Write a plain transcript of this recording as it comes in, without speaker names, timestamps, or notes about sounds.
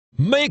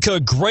Make a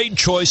great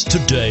choice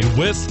today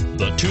with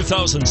the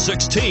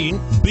 2016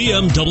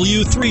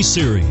 BMW 3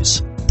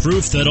 Series.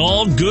 Proof that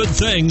all good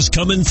things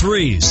come in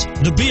threes.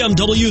 The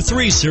BMW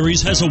 3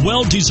 Series has a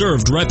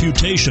well-deserved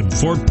reputation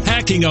for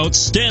packing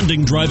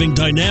outstanding driving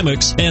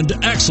dynamics and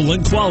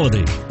excellent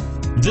quality.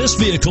 This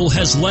vehicle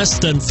has less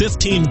than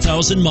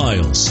 15,000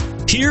 miles.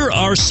 Here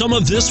are some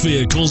of this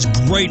vehicle's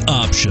great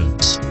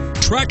options: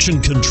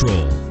 traction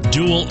control,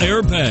 dual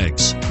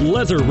airbags,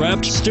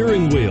 leather-wrapped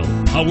steering wheel,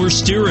 power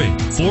steering,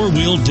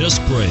 four-wheel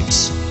disc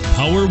brakes,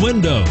 power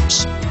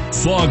windows,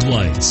 fog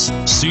lights,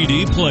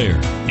 CD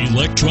player,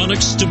 electronic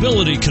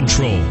stability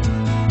control.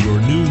 Your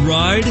new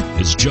ride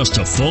is just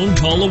a phone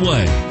call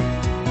away.